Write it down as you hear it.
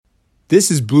This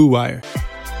is Blue Wire.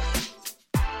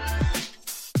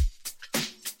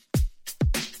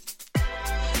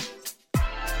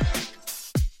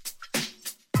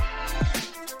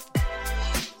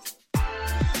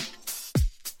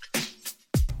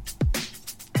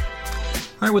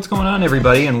 All right, what's going on,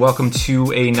 everybody, and welcome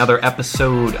to another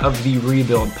episode of the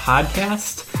Rebuild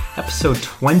Podcast, episode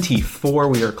 24.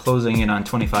 We are closing in on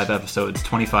 25 episodes,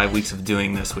 25 weeks of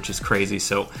doing this, which is crazy.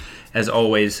 So, as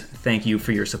always, thank you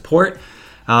for your support.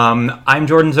 I'm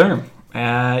Jordan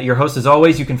Zerm, your host as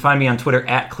always. You can find me on Twitter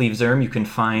at CleveZerm. You can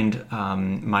find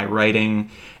my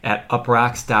writing at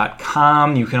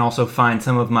uprocks.com. You can also find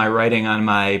some of my writing on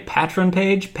my Patreon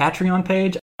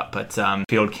page. But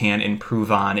Field can improve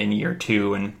on in year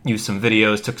two and use some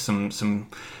videos, took some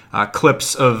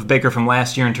clips of Baker from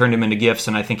last year and turned them into GIFs,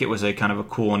 and I think it was a kind of a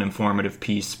cool and informative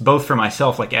piece, both for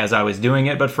myself, like as I was doing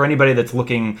it, but for anybody that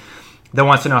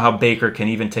wants to know how Baker can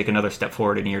even take another step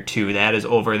forward in year two. That is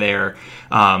over there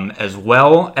as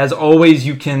well. As always,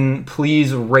 you can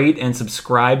please rate and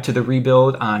subscribe to The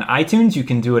Rebuild on iTunes. You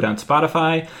can do it on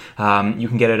Spotify. You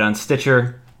can get it on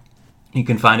Stitcher. You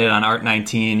can find it on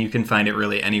Art19. You can find it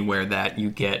really anywhere that you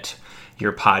get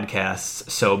your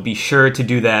podcasts. So be sure to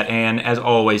do that. And as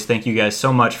always, thank you guys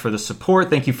so much for the support.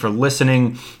 Thank you for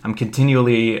listening. I'm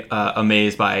continually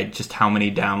amazed by just how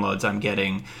many downloads I'm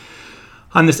getting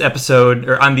on this episode,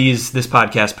 or on this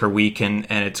podcast per week, and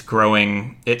it's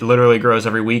growing. It literally grows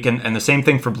every week. And the same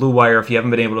thing for Blue Wire. If you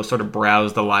haven't been able to sort of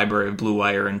browse the library of Blue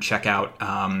Wire and check out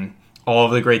all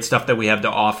of the great stuff that we have to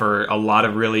offer, a lot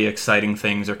of really exciting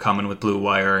things are coming with Blue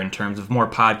Wire in terms of more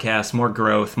podcasts, more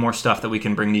growth, more stuff that we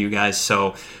can bring to you guys.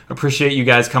 So appreciate you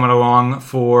guys coming along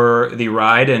for the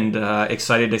ride, and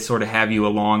excited to sort of have you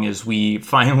along as we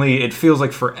finally, it feels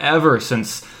like forever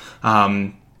since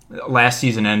last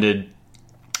season ended.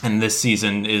 And this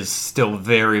season is still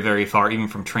very, very far, even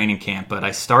from training camp. But I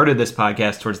started this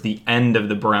podcast towards the end of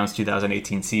the Browns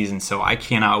 2018 season, so I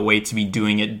cannot wait to be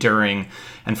doing it during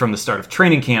and from the start of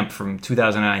training camp from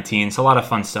 2019. So a lot of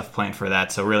fun stuff planned for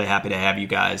that. So really happy to have you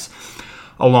guys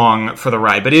along for the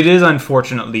ride. But it is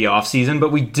unfortunately the off season,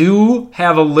 but we do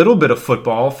have a little bit of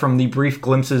football from the brief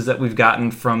glimpses that we've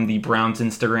gotten from the Browns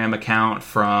Instagram account,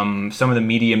 from some of the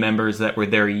media members that were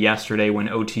there yesterday when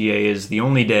OTA is the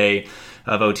only day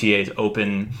of OTAs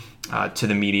open to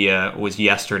the media was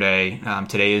yesterday.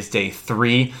 Today is day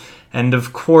 3. And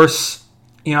of course,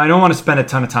 I don't want to spend a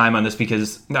ton of time on this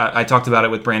because I talked about it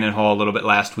with Brandon Hall a little bit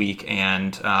last week,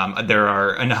 and there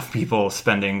are enough people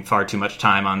spending far too much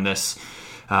time on this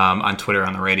on Twitter,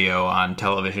 on the radio, on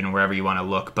television, wherever you want to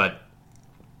look. But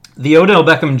the Odell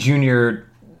Beckham Jr.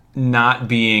 not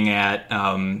being at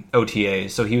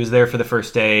OTAs, so he was there for the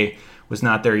first day, was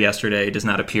not there yesterday, does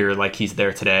not appear like he's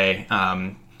there today.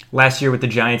 Last year with the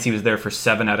Giants, he was there for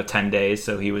 7 out of 10 days,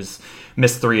 so he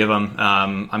missed 3 of them.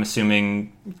 I'm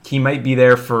assuming he might be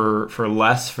there for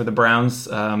less for the Browns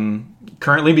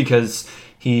currently, because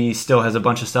he still has a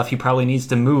bunch of stuff he probably needs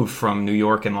to move from New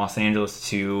York and Los Angeles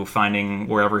to finding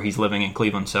wherever he's living in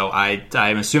Cleveland. So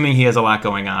I'm assuming he has a lot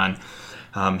going on.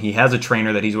 He has a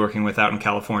trainer that he's working with out in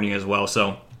California as well.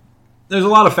 So there's a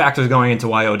lot of factors going into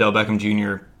why Odell Beckham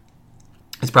Jr.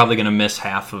 is probably going to miss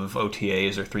half of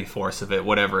OTAs or 3/4 of it,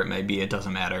 whatever it may be. It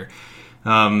doesn't matter.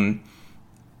 But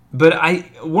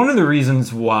one of the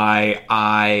reasons why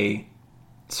I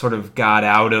sort of got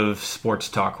out of sports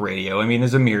talk radio, I mean,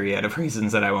 there's a myriad of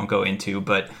reasons that I won't go into,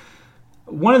 but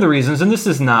one of the reasons, and this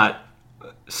is not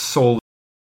solely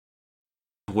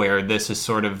where this is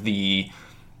sort of the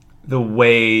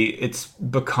way it's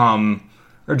become,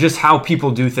 or just how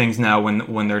people do things now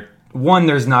when they're, one,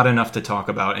 there's not enough to talk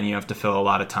about and you have to fill a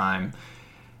lot of time.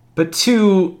 But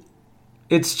 2,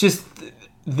 it's just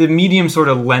the medium sort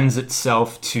of lends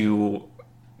itself to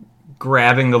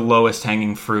grabbing the lowest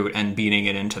hanging fruit and beating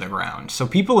it into the ground. So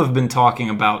people have been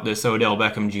talking about this Odell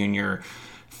Beckham Jr.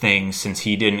 thing since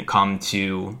he didn't come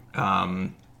to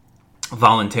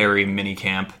voluntary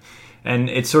minicamp.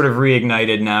 And it's sort of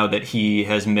reignited now that he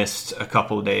has missed a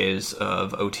couple of days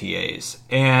of OTAs.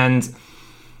 And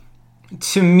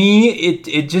to me,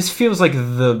 it just feels like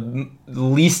the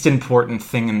least important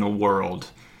thing in the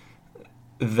world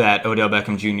that Odell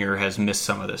Beckham Jr. has missed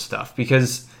some of this stuff.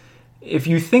 Because if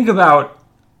you think about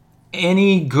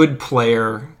any good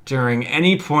player during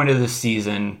any point of the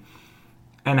season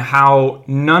and how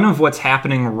none of what's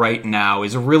happening right now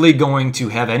is really going to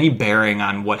have any bearing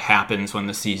on what happens when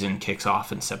the season kicks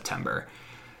off in September,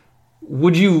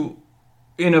 would you,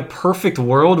 in a perfect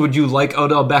world, would you like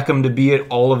Odell Beckham to be at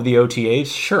all of the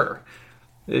OTAs? Sure.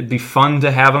 It'd be fun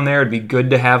to have him there. It'd be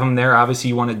good to have him there. Obviously,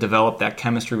 you want to develop that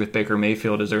chemistry with Baker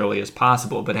Mayfield as early as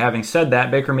possible. But having said that,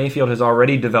 Baker Mayfield has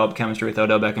already developed chemistry with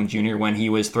Odell Beckham Jr. when he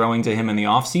was throwing to him in the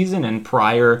offseason and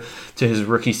prior to his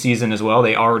rookie season as well.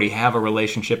 They already have a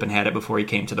relationship and had it before he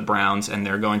came to the Browns, and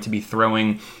they're going to be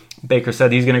throwing. Baker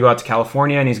said he's going to go out to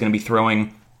California, and he's going to be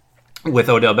throwing with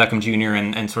Odell Beckham Jr.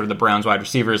 and sort of the Browns wide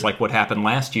receivers, like what happened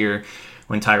last year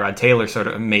when Tyrod Taylor sort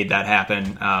of made that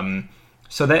happen.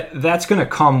 So that's going to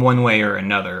come one way or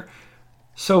another.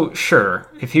 So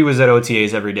sure, if he was at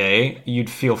OTAs every day, you'd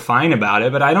feel fine about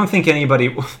it. But I don't think anybody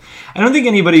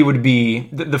would be.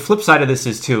 The flip side of this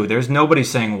is too. There's nobody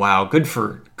saying, "Wow, good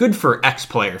for X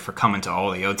player for coming to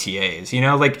all the OTAs." You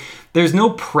know, like there's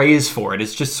no praise for it.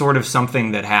 It's just sort of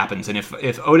something that happens. And if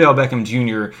Odell Beckham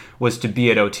Jr. was to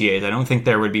be at OTAs, I don't think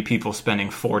there would be people spending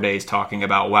 4 days talking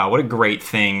about, "Wow, what a great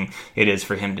thing it is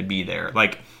for him to be there."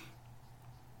 Like,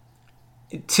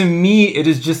 to me, it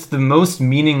is just the most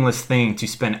meaningless thing to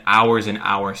spend hours and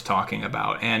hours talking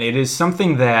about. And it is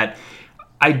something that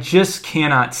I just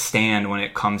cannot stand when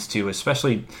it comes to,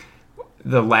 especially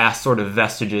the last sort of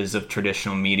vestiges of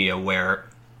traditional media, where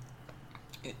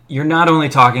you're not only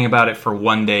talking about it for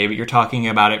 1 day, but you're talking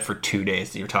about it for 2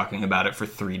 days. You're talking about it for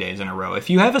 3 days in a row. If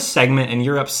you have a segment and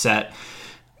you're upset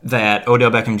that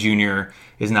Odell Beckham Jr.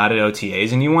 is not at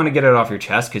OTAs and you want to get it off your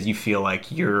chest because you feel like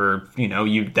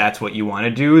that's what you want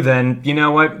to do, then you know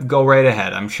what? Go right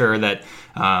ahead. I'm sure that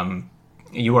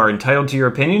you are entitled to your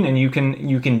opinion and you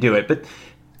can do it. But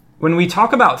when we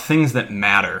talk about things that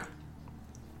matter,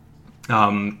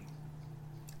 coming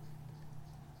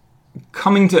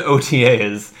to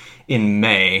OTAs in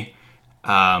May,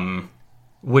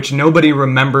 which nobody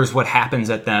remembers what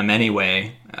happens at them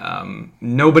anyway,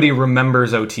 nobody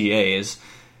remembers OTAs,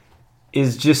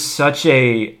 is just such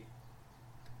a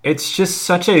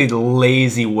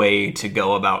lazy way to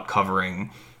go about covering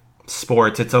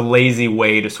sports. It's a lazy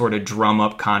way to sort of drum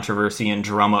up controversy and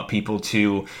drum up people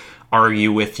to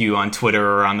argue with you on Twitter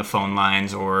or on the phone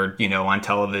lines or, on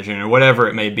television or whatever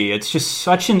it may be. It's just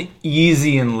such an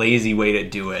easy and lazy way to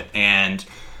do it. And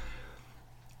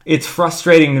it's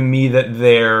frustrating to me that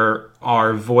there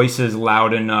are voices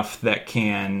loud enough that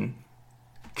can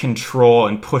control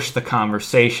and push the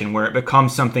conversation where it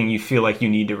becomes something you feel like you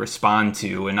need to respond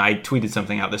to. And I tweeted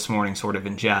something out this morning sort of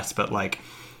in jest, but like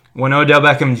when Odell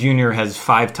Beckham Jr. has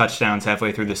 5 touchdowns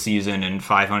halfway through the season and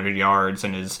 500 yards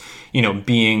and is,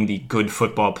 being the good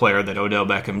football player that Odell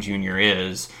Beckham Jr.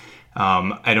 is,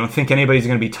 I don't think anybody's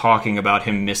going to be talking about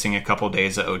him missing a couple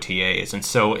days of OTAs. And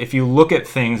so if you look at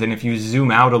things and if you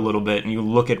zoom out a little bit and you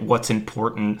look at what's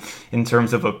important in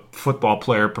terms of a football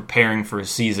player preparing for a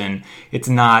season, it's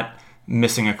not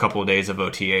missing a couple of days of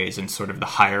OTAs and sort of the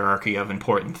hierarchy of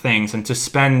important things. And to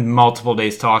spend multiple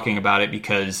days talking about it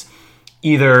because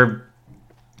either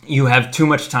you have too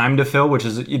much time to fill, which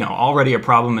is, already a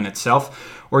problem in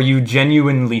itself, or you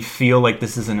genuinely feel like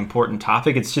this is an important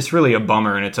topic, it's just really a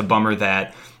bummer. And it's a bummer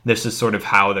that this is sort of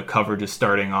how the coverage is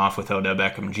starting off with Odell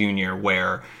Beckham Jr.,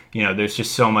 where, there's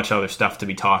just so much other stuff to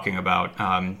be talking about,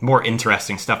 more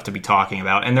interesting stuff to be talking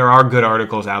about. And there are good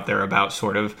articles out there about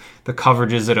sort of the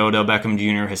coverages that Odell Beckham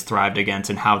Jr. has thrived against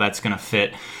and how that's going to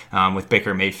fit with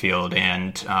Baker Mayfield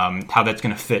and how that's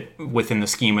going to fit within the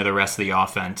scheme of the rest of the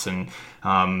offense. And,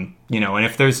 and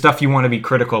if there's stuff you want to be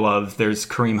critical of, there's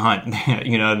Kareem Hunt,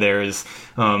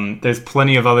 there's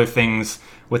plenty of other things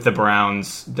with the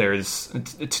Browns there's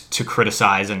to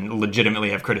criticize and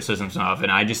legitimately have criticisms of.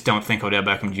 And I just don't think Odell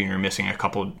Beckham Jr. missing a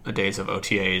couple of days of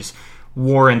OTAs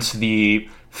warrants the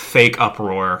fake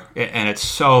uproar. And it's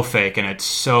so fake and it's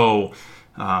so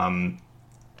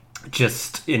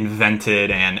just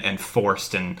invented and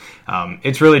forced. And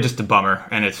it's really just a bummer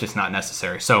and it's just not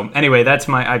necessary. So anyway,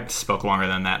 I spoke longer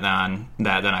than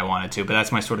I wanted to, but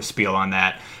that's my sort of spiel on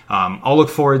that. I'll look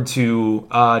forward to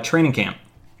training camp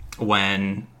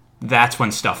that's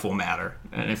when stuff will matter.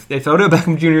 And if Odell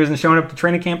Beckham Jr. isn't showing up to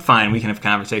training camp, fine, we can have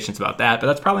conversations about that, but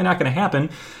that's probably not going to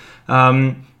happen.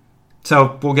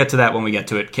 So we'll get to that when we get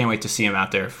to it. Can't wait to see him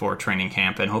out there for training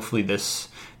camp, and hopefully this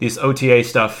OTA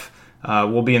stuff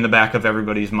will be in the back of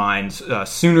everybody's minds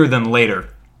sooner than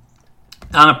later.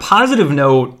 On a positive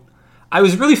note, I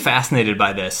was really fascinated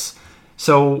by this.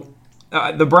 So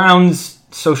the Browns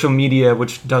social media,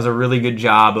 which does a really good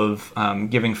job of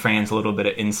giving fans a little bit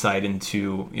of insight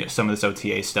into some of this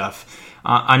OTA stuff.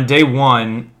 On day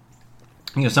one,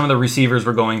 some of the receivers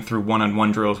were going through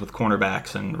one-on-one drills with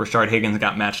cornerbacks, and Rashard Higgins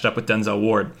got matched up with Denzel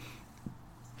Ward,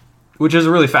 which is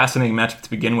a really fascinating matchup to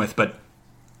begin with. But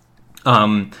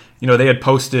they had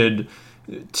posted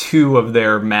two of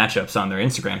their matchups on their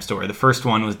Instagram story. The first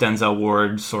one was Denzel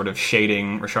Ward sort of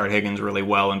shading Rashard Higgins really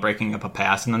well and breaking up a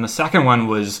pass. And then the second one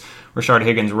was Rashard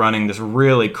Higgins running this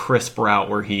really crisp route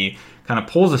where he kind of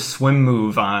pulls a swim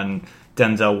move on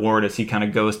Denzel Ward as he kind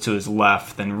of goes to his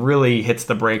left, then really hits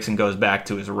the brakes and goes back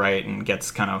to his right and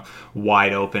gets kind of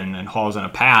wide open and hauls in a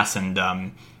pass.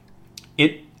 And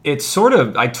it's sort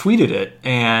of, I tweeted it,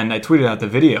 and I tweeted out the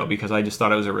video because I just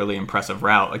thought it was a really impressive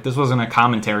route. Like, this wasn't a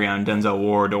commentary on Denzel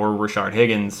Ward or Rashard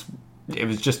Higgins. It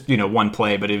was just, one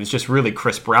play, but it was just really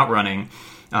crisp route running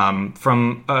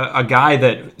from a guy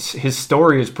that his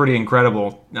story is pretty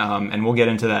incredible, and we'll get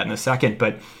into that in a second.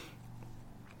 But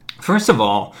first of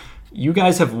all, you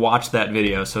guys have watched that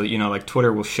video, so, like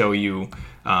Twitter will show you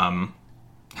how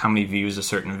many views a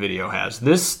certain video has.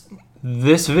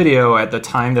 This video, at the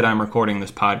time that I'm recording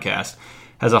this podcast,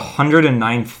 has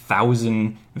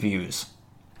 109,000 views.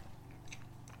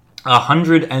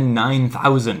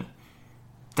 109,000.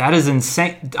 That is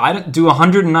insane. Do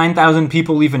 109,000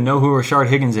 people even know who Rashard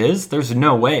Higgins is? There's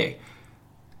no way.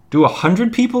 Do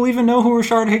 100 people even know who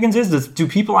Rashard Higgins is? Do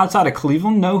people outside of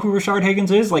Cleveland know who Rashard Higgins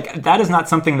is? Like, that is not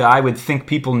something that I would think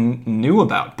people knew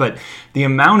about. But the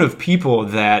amount of people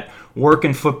that work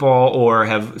in football or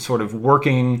have sort of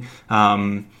working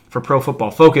for Pro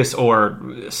Football Focus or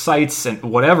sites and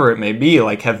whatever it may be,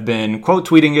 like, have been quote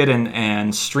tweeting it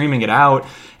and streaming it out,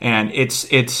 and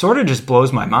it sort of just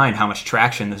blows my mind how much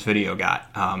traction this video got.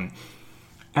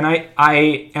 And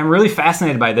I am really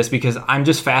fascinated by this because I'm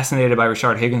just fascinated by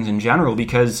Rashard Higgins in general,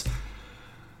 because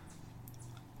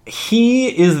he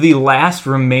is the last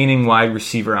remaining wide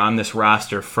receiver on this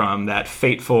roster from that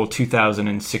fateful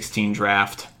 2016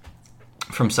 draft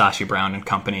from Sashi Brown and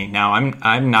company. Now,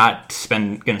 I'm not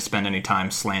going to spend any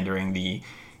time slandering the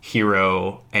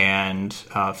hero and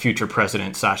future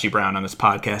president Sashi Brown on this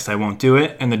podcast. I won't do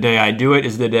it, and the day I do it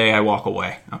is the day I walk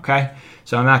away, okay?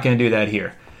 So I'm not going to do that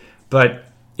here. But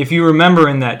if you remember,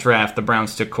 in that draft, the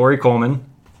Browns took Corey Coleman,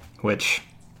 which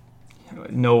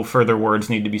no further words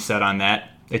need to be said on that.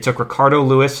 They took Ricardo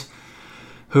Lewis,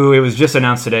 who it was just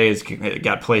announced today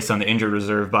got placed on the injured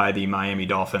reserve by the Miami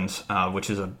Dolphins, which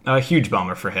is a huge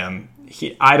bummer for him.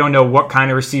 I don't know what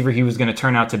kind of receiver he was going to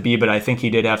turn out to be, but I think he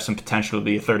did have some potential to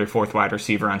be a third or fourth wide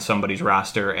receiver on somebody's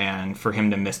roster, and for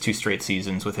him to miss 2 straight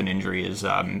seasons with an injury is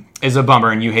a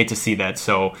bummer, and you hate to see that.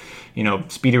 So,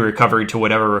 speedy recovery to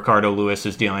whatever Ricardo Lewis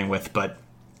is dealing with, but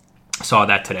saw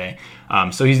that today.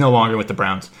 So he's no longer with the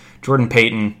Browns. Jordan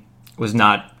Payton was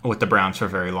not with the Browns for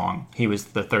very long. He was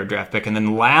the 3rd draft pick. And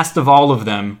then last of all of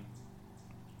them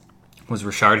was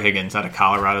Rashard Higgins out of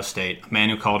Colorado State, a man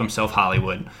who called himself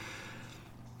Hollywood.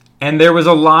 And there was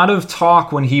a lot of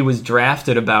talk when he was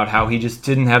drafted about how he just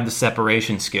didn't have the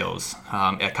separation skills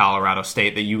at Colorado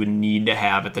State that you would need to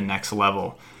have at the next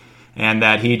level. And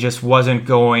that he just wasn't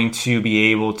going to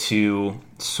be able to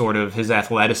his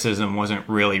athleticism wasn't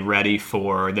really ready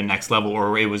for the next level,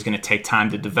 or it was going to take time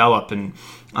to develop. And,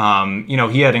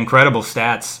 he had incredible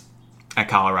stats at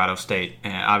Colorado State.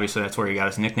 And obviously that's where he got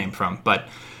his nickname from. But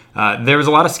there was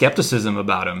a lot of skepticism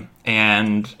about him.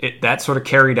 And that sort of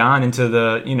carried on into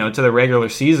to the regular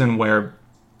season, where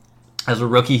as a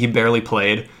rookie he barely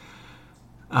played.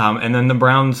 And then the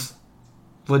Browns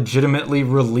legitimately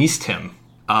released him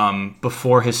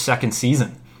before his second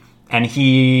season. And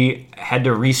he had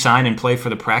to re-sign and play for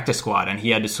the practice squad, and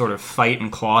he had to sort of fight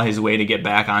and claw his way to get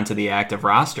back onto the active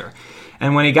roster.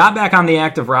 And when he got back on the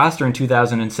active roster in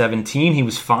 2017, he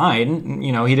was fine.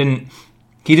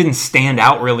 He didn't stand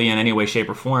out really in any way, shape,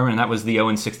 or form, and that was the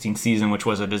 0-16 season, which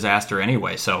was a disaster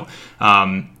anyway. So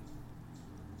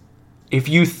if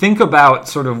you think about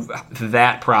sort of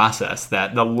that process,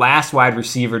 that the last wide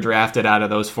receiver drafted out of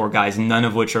those 4 guys, none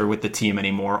of which are with the team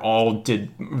anymore, all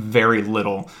did very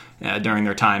little during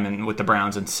their time with the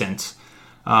Browns and since.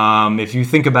 If you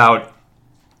think about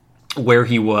where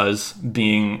he was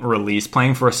being released,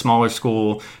 playing for a smaller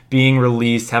school, being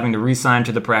released, having to re-sign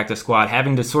to the practice squad,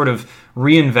 having to sort of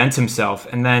reinvent himself,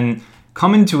 and then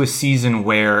come into a season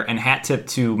where, and hat tip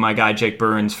to my guy Jake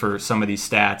Burns for some of these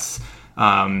stats.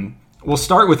 We'll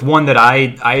start with one that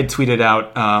I had tweeted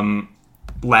out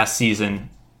last season,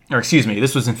 or excuse me,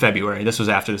 this was in February. This was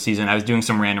after the season. I was doing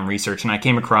some random research, and I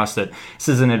came across that this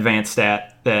is an advanced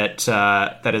stat that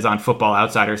is on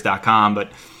footballoutsiders.com,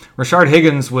 but Rashard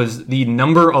Higgins was the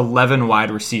number 11 wide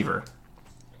receiver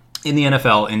in the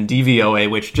NFL in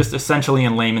DVOA, which just essentially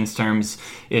in layman's terms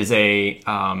is a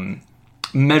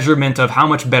measurement of how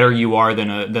much better you are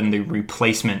than the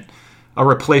replacement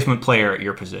player at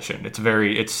your position.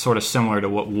 It's sort of similar to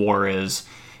what WAR is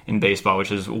in baseball,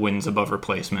 which is wins above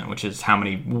replacement, which is how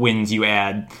many wins you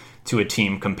add to a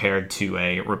team compared to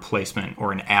a replacement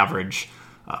or an average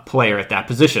player at that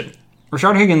position.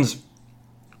 Rashard Higgins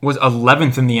was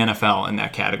 11th in the NFL in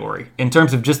that category in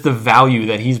terms of just the value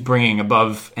that he's bringing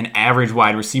above an average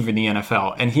wide receiver in the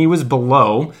NFL. And he was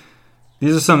below,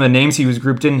 these are some of the names he was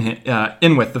grouped in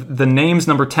with. The names,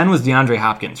 number 10 was DeAndre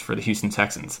Hopkins for the Houston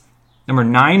Texans. Number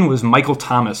 9 was Michael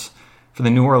Thomas for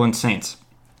the New Orleans Saints.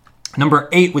 Number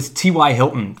 8 was T.Y.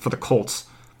 Hilton for the Colts.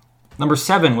 Number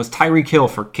 7 was Tyreek Hill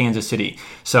for Kansas City.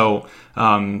 So,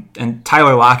 and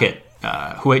Tyler Lockett,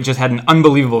 who just had an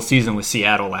unbelievable season with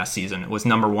Seattle last season, was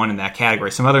number 1 in that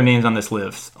category. Some other names on this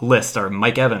list are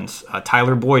Mike Evans,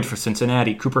 Tyler Boyd for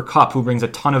Cincinnati, Cooper Kupp, who brings a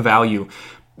ton of value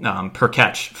per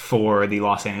catch for the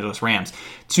Los Angeles Rams.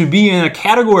 To be in a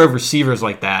category of receivers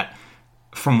like that,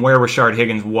 from where Rashard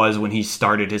Higgins was when he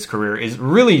started his career, is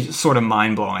really sort of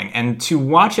mind-blowing. And to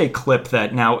watch a clip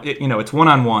that now, it's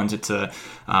one-on-ones, it's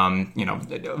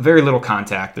very little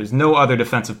contact. There's no other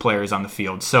defensive players on the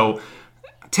field. So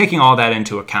taking all that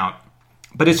into account,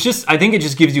 but I think it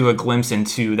just gives you a glimpse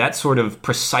into that sort of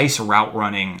precise route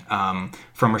running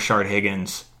from Rashard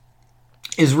Higgins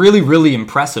is really, really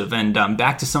impressive. And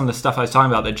back to some of the stuff I was talking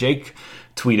about that Jake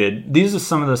tweeted, these are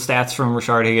some of the stats from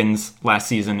Rashard Higgins last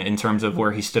season in terms of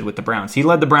where he stood with the Browns. He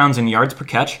led the Browns in yards per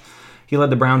catch. He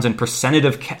led the Browns in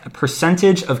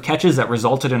percentage of catches that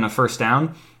resulted in a first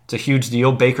down. It's a huge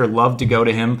deal. Baker loved to go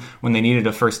to him when they needed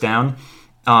a first down.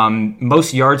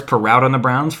 Most yards per route on the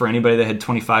Browns for anybody that had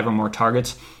 25 or more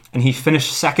targets. And he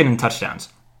finished second in touchdowns.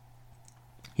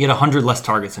 He had 100 less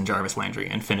targets than Jarvis Landry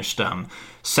and finished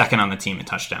second on the team in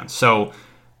touchdowns. So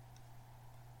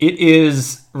it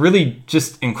is really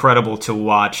just incredible to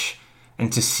watch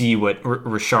and to see what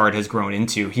Rashard has grown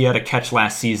into. He had a catch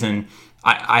last season.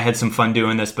 I had some fun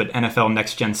doing this, but NFL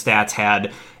Next Gen Stats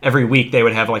had every week they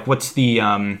would have what's the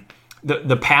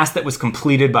pass that was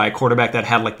completed by a quarterback that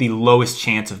had the lowest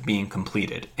chance of being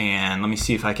completed. And let me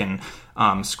see if I can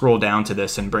scroll down to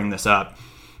this and bring this up.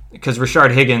 Because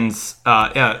Rashard Higgins,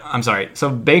 So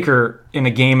Baker, in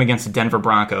a game against the Denver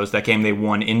Broncos, that game they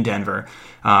won in Denver,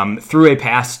 threw a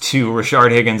pass to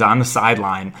Rashard Higgins on the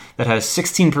sideline that had a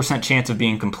 16% chance of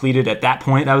being completed at that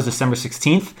point. That was December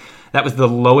 16th. That was the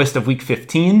lowest of week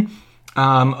 15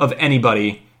 of any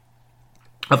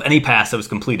pass that was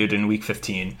completed in week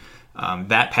 15.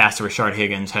 That pass to Rashard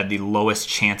Higgins had the lowest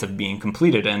chance of being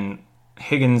completed, and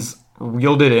Higgins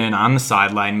reeled it in on the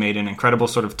sideline, made an incredible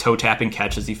sort of toe-tapping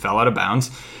catch as he fell out of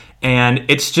bounds. And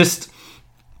it's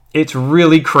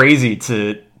really crazy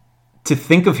to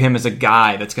think of him as a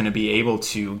guy that's going to be able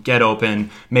to get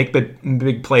open, make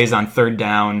big plays on third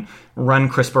down, run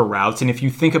crisper routes. And if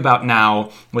you think about now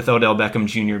with Odell Beckham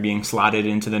Jr. being slotted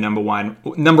into the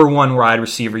number one wide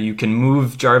receiver, you can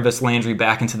move Jarvis Landry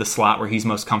back into the slot where he's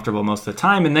most comfortable most of the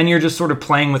time. And then you're just sort of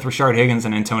playing with Rashard Higgins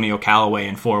and Antonio Callaway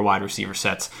in 4 wide receiver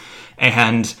sets.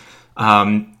 And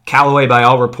Callaway, by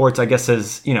all reports, I guess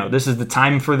says, this is the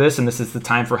time for this and this is the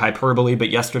time for hyperbole.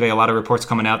 But yesterday, a lot of reports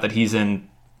coming out that he's in,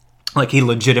 he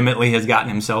legitimately has gotten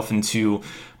himself into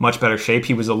much better shape.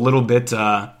 He was a little bit,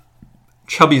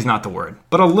 chubby is not the word,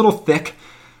 but a little thick,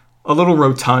 a little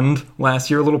rotund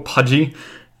last year, a little pudgy,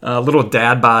 a little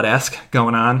dad bod-esque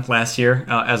going on last year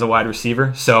as a wide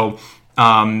receiver. So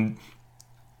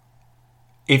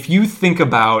if you think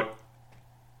about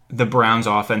the Browns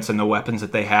offense and the weapons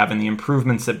that they have and the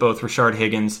improvements that both Rashard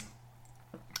Higgins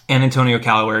and Antonio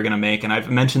Callaway are going to make, and I've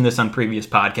mentioned this on previous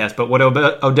podcasts, but what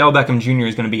Odell Beckham Jr.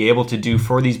 is going to be able to do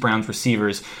for these Browns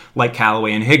receivers like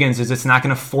Callaway and Higgins is it's not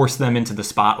going to force them into the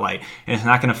spotlight, and it's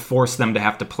not going to force them to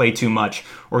have to play too much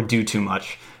or do too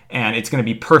much. And it's going to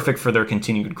be perfect for their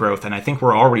continued growth. And I think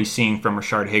we're already seeing from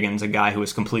Rashard Higgins, a guy who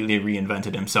has completely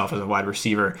reinvented himself as a wide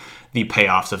receiver, the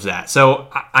payoffs of that. So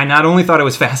I not only thought it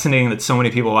was fascinating that so many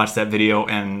people watched that video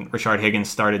and Rashard Higgins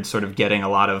started sort of getting a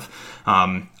lot of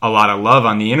love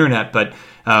on the internet, but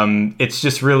it's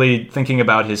just really thinking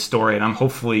about his story, and I'm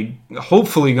hopefully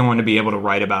going to be able to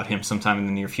write about him sometime in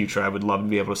the near future. I would love to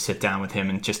be able to sit down with him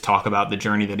and just talk about the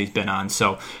journey that he's been on.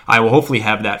 So I will hopefully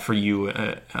have that for you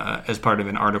as part of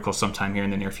an article sometime here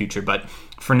in the near future. But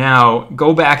for now,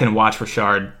 go back and watch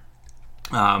Rashard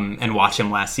and watch him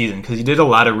last season, because he did a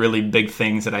lot of really big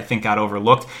things that I think got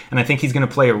overlooked, and I think he's going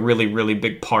to play a really, really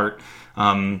big part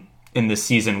in this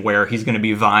season, where he's going to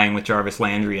be vying with Jarvis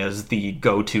Landry as the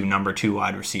go-to number 2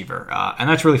 wide receiver. And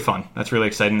that's really fun. That's really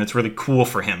exciting. That's really cool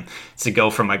for him to go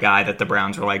from a guy that the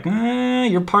Browns were like,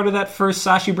 you're part of that first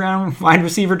Sashi Brown wide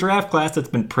receiver draft class that's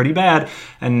been pretty bad.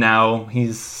 And now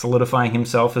he's solidifying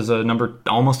himself as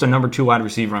almost a number 2 wide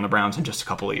receiver on the Browns in just a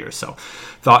couple of years. So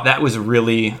thought that was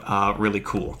really, really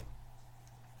cool.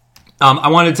 I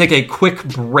wanted to take a quick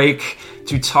break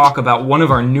to talk about one of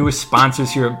our newest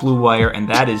sponsors here at Blue Wire, and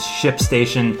that is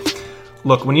ShipStation.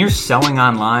 Look, when you're selling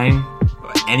online,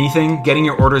 anything, getting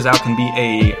your orders out can be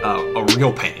a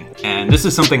real pain. And this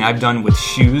is something I've done with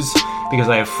shoes because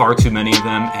I have far too many of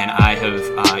them, and I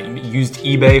have used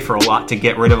eBay for a lot to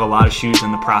get rid of a lot of shoes,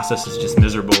 and the process is just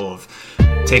miserable of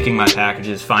taking my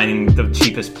packages, finding the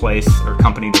cheapest place or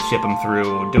company to ship them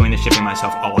through, doing the shipping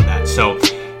myself, all of that. So,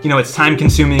 it's time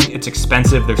consuming, it's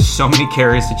expensive, there's so many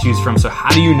carriers to choose from, so how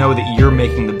do you know that you're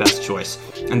making the best choice?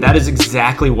 And that is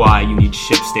exactly why you need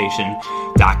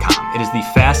ShipStation.com. It is the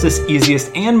fastest,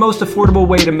 easiest, and most affordable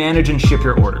way to manage and ship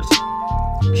your orders.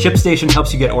 ShipStation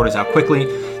helps you get orders out quickly,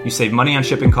 you save money on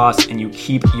shipping costs, and you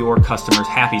keep your customers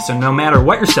happy. So no matter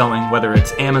what you're selling, whether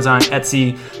it's Amazon,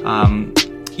 Etsy,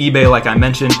 eBay like I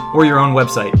mentioned, or your own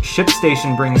website,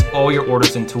 ShipStation brings all your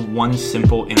orders into one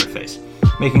simple interface,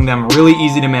 making them really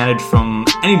easy to manage from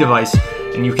any device,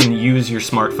 and you can use your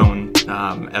smartphone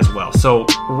as well. So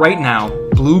right now,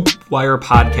 Blue Wire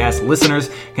Podcast listeners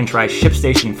can try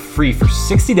ShipStation free for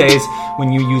 60 days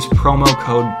when you use promo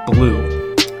code BLUE.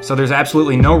 So there's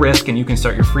absolutely no risk, and you can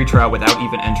start your free trial without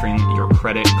even entering your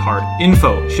credit card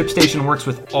info. ShipStation works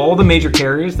with all the major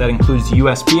carriers. That includes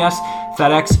USPS,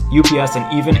 FedEx, UPS,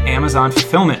 and even Amazon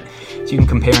Fulfillment. So you can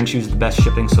compare and choose the best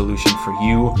shipping solution for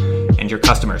you and your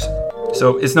customers.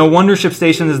 So it's no wonder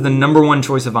ShipStation is the number one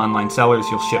choice of online sellers.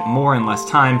 You'll ship more in less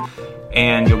time,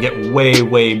 and you'll get way,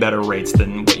 way better rates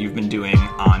than what you've been doing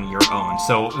on your own.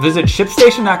 So visit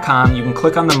ShipStation.com. You can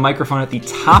click on the microphone at the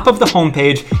top of the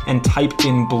homepage and type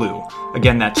in BLUE.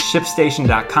 Again, that's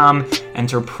ShipStation.com.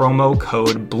 Enter promo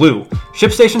code BLUE.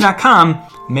 ShipStation.com.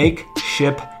 Make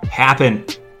ship happen.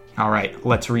 All right,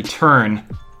 let's return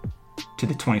to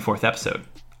the 24th episode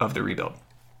of The Rebuild.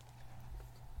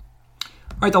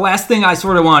 All right, the last thing I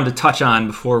sort of wanted to touch on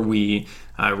before we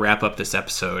wrap up this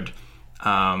episode,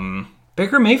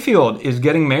 Baker Mayfield is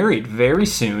getting married very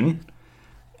soon.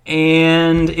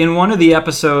 And in one of the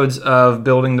episodes of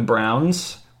Building the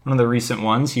Browns, one of the recent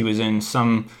ones, he was in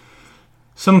some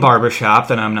barbershop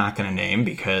that I'm not going to name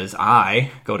because I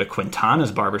go to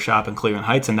Quintana's barbershop in Cleveland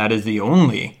Heights, and that is the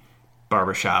only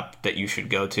barbershop that you should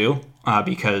go to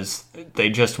because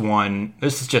they just won.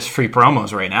 This is just free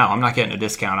promos right now. I'm not getting a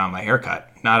discount on my haircut.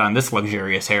 Not on this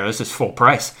luxurious hair. This is full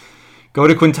price. Go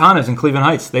to Quintana's in Cleveland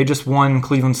Heights. They just won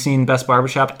Cleveland Scene Best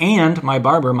Barbershop, and my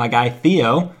barber, my guy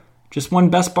Theo, just won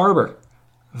Best Barber.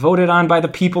 Voted on by the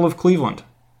people of Cleveland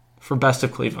for Best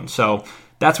of Cleveland. So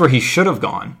that's where he should have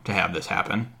gone to have this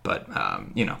happen, but,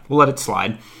 we'll let it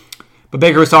slide. But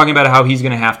Baker was talking about how he's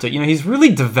going to have to, he's really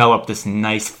developed this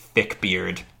nice thick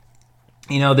beard.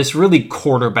 This really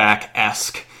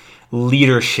quarterback-esque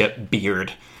leadership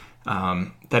beard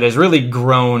that has really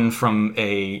grown from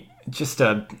just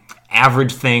a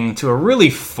average thing to a really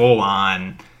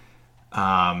full-on,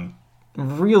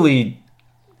 really,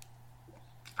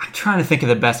 I'm trying to think of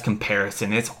the best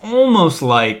comparison. It's almost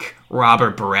like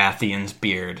Robert Baratheon's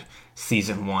beard,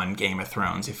 Season 1, Game of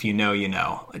Thrones. If you know, you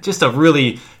know. Just a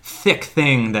really thick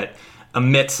thing that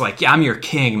emits like, yeah, I'm your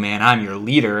king, man. I'm your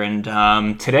leader. And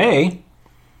today,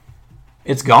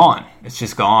 it's gone. It's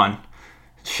just gone.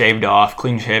 Shaved off,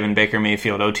 clean-shaven Baker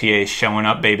Mayfield, OTAs showing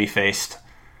up baby-faced.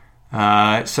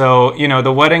 So,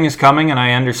 the wedding is coming, and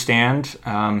I understand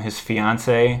his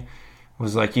fiance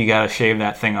was like, you got to shave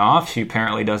that thing off. She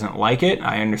apparently doesn't like it.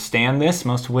 I understand this.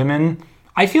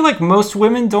 I feel like most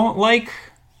women don't like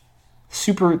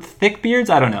super thick beards.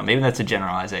 I don't know. Maybe that's a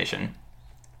generalization.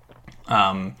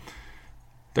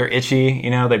 They're itchy,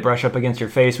 they brush up against your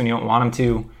face when you don't want them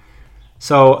to.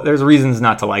 So there's reasons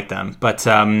not to like them. But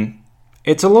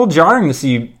it's a little jarring to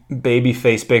see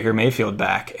babyface Baker Mayfield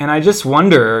back. And I just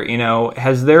wonder,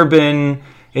 has there been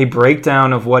a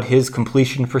breakdown of what his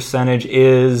completion percentage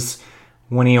is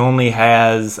when he only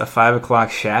has a 5 o'clock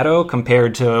shadow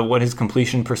compared to what his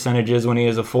completion percentage is when he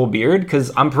has a full beard?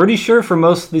 Because I'm pretty sure for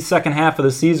most of the second half of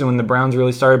the season when the Browns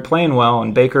really started playing well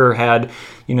and Baker had,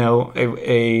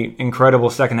 a incredible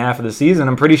second half of the season,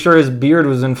 I'm pretty sure his beard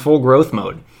was in full growth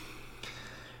mode.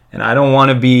 And I don't want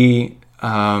to be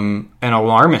an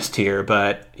alarmist here,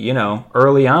 but,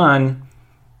 early on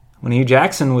when Hugh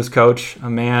Jackson was coach, a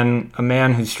man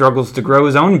who struggles to grow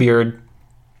his own beard,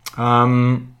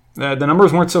 the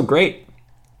numbers weren't so great.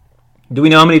 Do we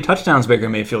know how many touchdowns Baker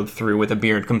Mayfield threw with a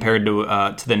beard compared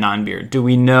to the non-beard? Do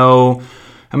we know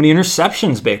how many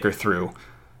interceptions Baker threw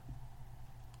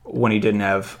when he didn't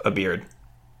have a beard?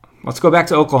 Let's go back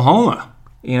to Oklahoma.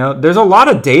 There's a lot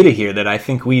of data here that I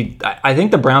think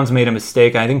the Browns made a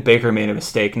mistake. I think Baker made a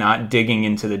mistake not digging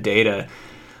into the data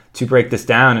to break this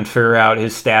down and figure out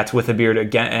his stats with a beard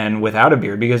again and without a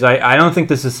beard, because I don't think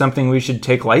this is something we should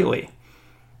take lightly.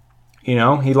 He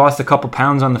lost a couple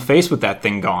pounds on the face with that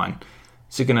thing gone.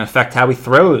 Is it going to affect how he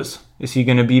throws? Is he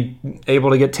going to be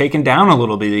able to get taken down a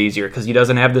little bit easier because he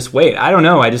doesn't have this weight? I don't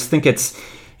know. I just think it's,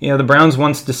 the Browns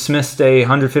once dismissed a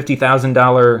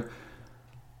 $150,000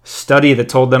 study that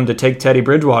told them to take Teddy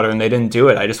Bridgewater, and they didn't do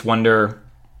it. I just wonder,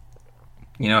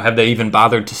 have they even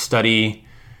bothered to study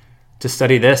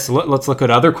this? Let's look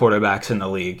at other quarterbacks in the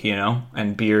league,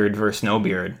 and beard versus no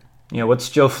beard. What's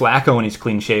Joe Flacco when he's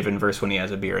clean shaven versus when he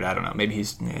has a beard? I don't know. Maybe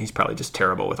he's probably just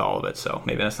terrible with all of it. So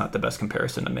maybe that's not the best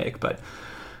comparison to make. But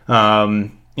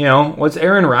what's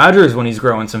Aaron Rodgers when he's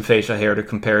growing some facial hair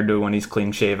compared to when he's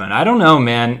clean shaven? I don't know,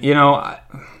 man.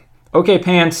 OK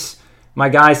Pants, my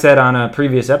guy, said on a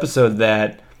previous episode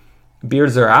that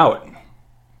beards are out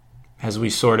as we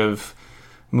sort of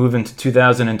move into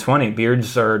 2020.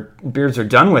 Beards are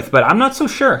done with, but I'm not so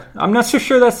sure. I'm not so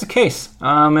sure that's the case.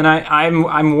 And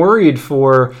I'm worried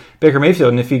for Baker Mayfield,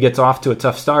 and if he gets off to a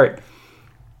tough start,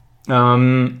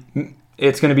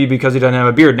 it's going to be because he doesn't have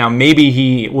a beard. Now, maybe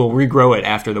he will regrow it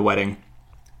after the wedding.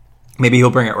 Maybe he'll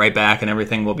bring it right back and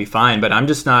everything will be fine, but I'm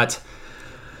just not.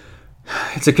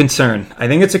 It's a concern. I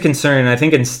think it's a concern, and I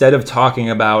think instead of talking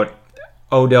about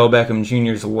Odell Beckham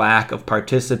Jr.'s lack of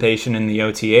participation in the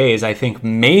OTAs, I think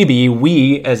maybe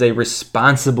we, as a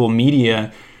responsible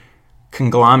media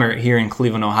conglomerate here in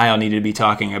Cleveland, Ohio, need to be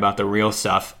talking about the real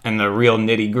stuff and the real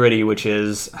nitty-gritty, which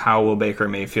is how will Baker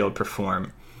Mayfield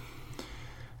perform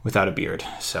without a beard.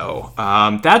 So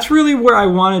that's really where I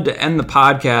wanted to end the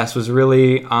podcast, was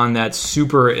really on that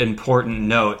super important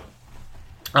note.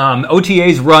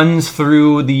 OTAs runs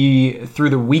through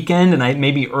the weekend and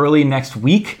maybe early next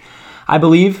week, I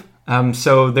believe.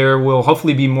 So there will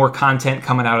hopefully be more content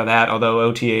coming out of that,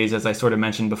 although OTAs, as I sort of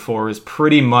mentioned before, is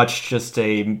pretty much just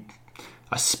a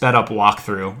sped up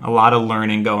walkthrough. A lot of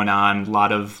learning going on, a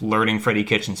lot of learning Freddie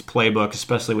Kitchens' playbook,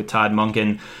 especially with Todd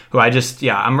Monken, who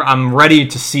I'm ready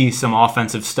to see some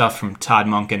offensive stuff from Todd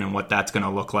Monken and what that's going to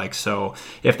look like. So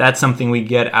if that's something we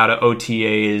get out of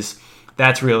OTAs,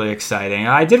 that's really exciting.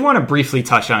 I did want to briefly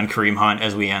touch on Kareem Hunt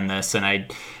as we end this, and I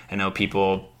know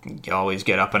people always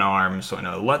get up in arms, so I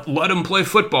know let him play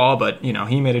football, but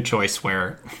he made a choice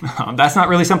where that's not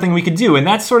really something we could do. And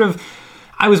that's sort of,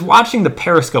 I was watching the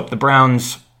Periscope, the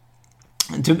Browns.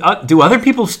 Do other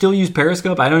people still use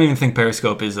Periscope? I don't even think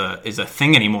Periscope is a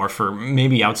thing anymore for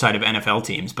maybe outside of NFL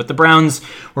teams. But the Browns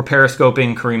were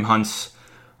Periscoping Kareem Hunt's.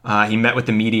 He met with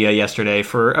the media yesterday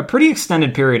for a pretty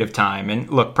extended period of time. And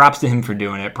look, props to him for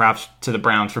doing it. Props to the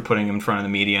Browns for putting him in front of the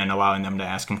media and allowing them to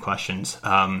ask him questions.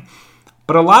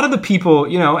 But a lot of the people,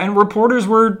 and reporters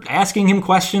were asking him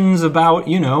questions about,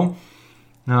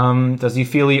 does he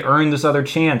feel he earned this other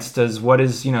chance? Has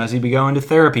he been going to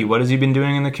therapy? What has he been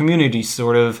doing in the community?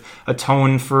 Sort of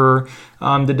atone for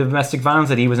the domestic violence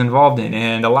that he was involved in.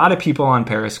 And a lot of people on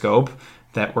Periscope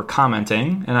that were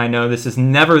commenting, and I know this is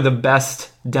never the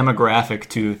best demographic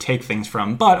to take things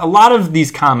from, but a lot of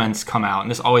these comments come out, and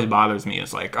this always bothers me.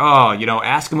 It's like,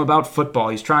 ask him about football.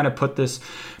 He's trying to put this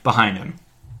behind him.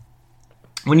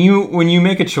 When you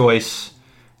make a choice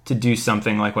to do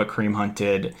something like what Kareem Hunt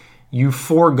did, you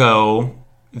forego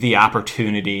the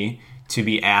opportunity to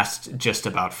be asked just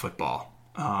about football.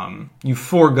 You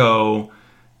forego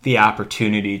the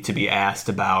opportunity to be asked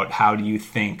about how do you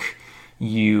think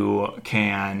you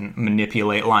can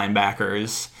manipulate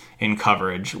linebackers in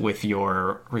coverage with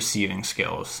your receiving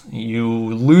skills. You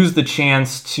lose the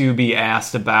chance to be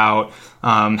asked about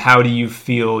how do you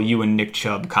feel you and Nick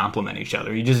Chubb complement each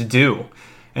other. You just do.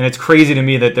 And it's crazy to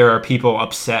me that there are people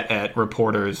upset at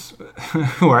reporters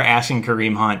who are asking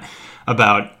Kareem Hunt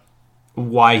about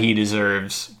why he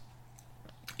deserves,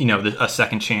 a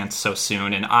second chance so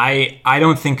soon. And I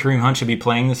don't think Kareem Hunt should be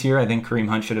playing this year. I think Kareem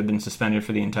Hunt should have been suspended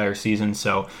for the entire season.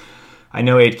 So I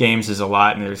know 8 games is a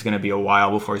lot, and there's going to be a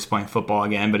while before he's playing football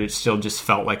again, but it still just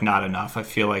felt like not enough. I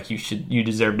feel like you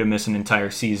deserve to miss an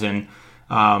entire season.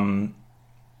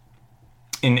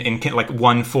 In like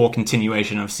one full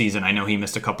continuation of season. I know he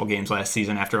missed a couple games last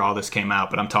season after all this came out,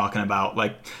 but I'm talking about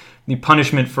like the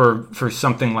punishment for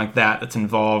something like that's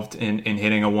involved in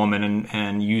hitting a woman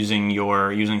and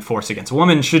using force against a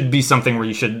woman should be something where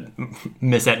you should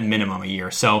miss at minimum a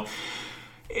year. So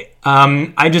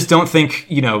I just don't think,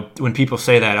 when people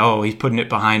say that, oh, he's putting it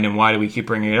behind him, why do we keep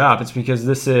bringing it up? It's because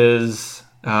this is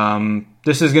going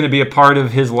to be a part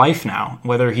of his life now,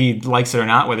 whether he likes it or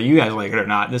not, whether you guys like it or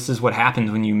not. This is what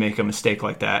happens when you make a mistake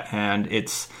like that, and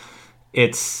it's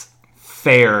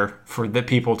fair for the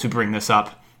people to bring this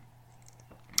up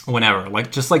whenever.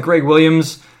 Just like Greg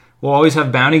Williams will always have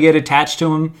Bountygate attached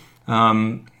to him.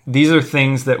 these are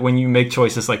things that when you make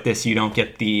choices like this, you don't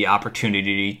get the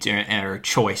opportunity or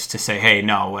choice to say, hey,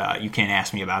 no, you can't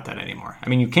ask me about that anymore. I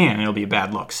mean, you can, and it'll be a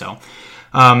bad look. So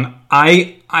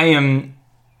I am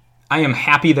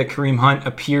happy that Kareem Hunt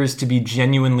appears to be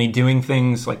genuinely doing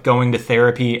things like going to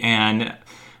therapy and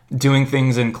doing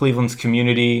things in Cleveland's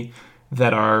community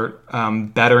that are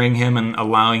bettering him and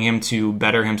allowing him to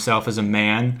better himself as a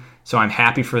man. So I'm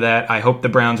happy for that. I hope the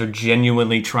Browns are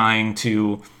genuinely trying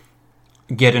to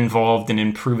get involved in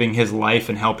improving his life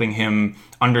and helping him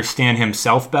understand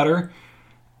himself better.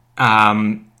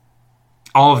 All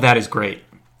of that is great.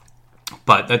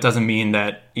 But that doesn't mean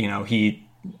that, he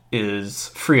is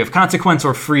free of consequence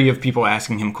or free of people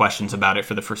asking him questions about it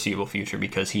for the foreseeable future,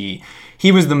 because he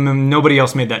was nobody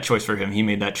else made that choice for him. He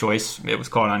made that choice. It was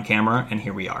caught on camera, and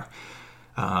here we are.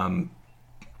 And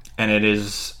it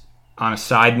is, on a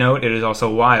side note, it is also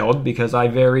wild because I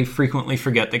very frequently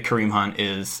forget that Kareem Hunt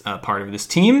is a part of this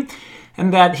team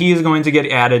and that he is going to get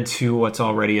added to what's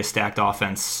already a stacked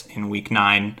offense in Week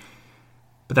 9.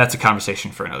 But that's a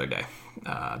conversation for another day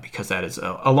because that is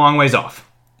a long ways off.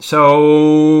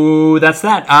 So that's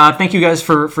that. Thank you guys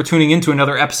for tuning in to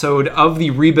another episode of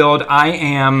The Rebuild. I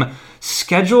am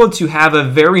scheduled to have a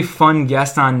very fun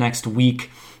guest on next week.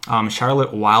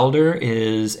 Charlotte Wilder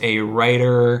is a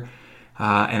writer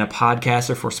and a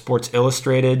podcaster for Sports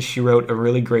Illustrated. She wrote a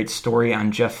really great story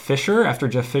on Jeff Fisher. After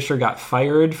Jeff Fisher got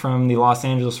fired from the Los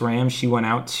Angeles Rams, she went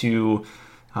out to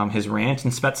his ranch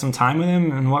and spent some time with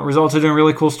him, and what resulted in a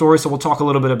really cool story. So we'll talk a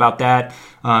little bit about that,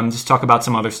 just talk about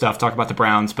some other stuff, talk about the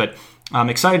Browns. But I'm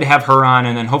excited to have her on,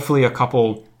 and then hopefully a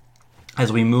couple,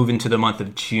 as we move into the month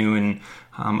of June,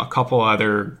 a couple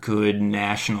other good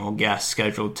national guests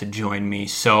scheduled to join me.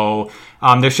 So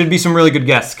there should be some really good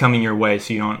guests coming your way,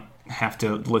 so you don't have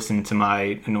to listen to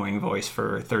my annoying voice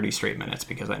for 30 straight minutes,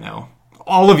 because I know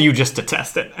all of you just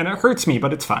detest it, and it hurts me,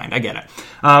 but it's fine. I get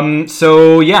it.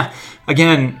 So yeah,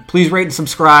 again, please rate and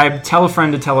subscribe. Tell a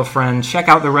friend to tell a friend. Check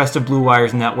out the rest of Blue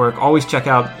Wire's network. Always check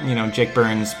out, Jake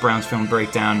Burns' Browns Film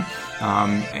Breakdown.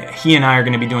 He and I are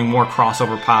going to be doing more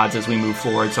crossover pods as we move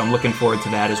forward, so I'm looking forward to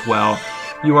that as well.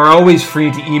 You are always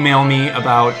free to email me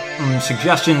about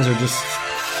suggestions or just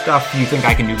stuff you think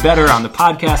I can do better on the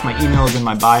podcast. My email is in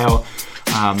my bio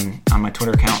on my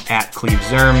Twitter account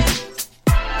 @CleveZerm.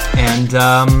 And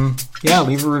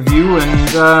leave a review,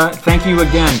 and thank you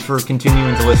again for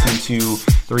continuing to listen to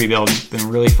The Rebuild. It's been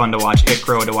really fun to watch it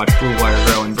grow, to watch Blue Wire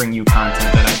grow, and bring you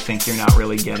content that I think you're not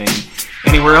really getting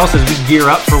anywhere else as we gear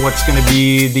up for what's going to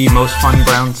be the most fun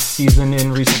Browns season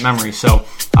in recent memory. So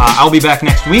I'll be back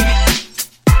next week.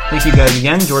 Thank you guys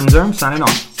again. Jordan Zerm signing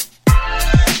off.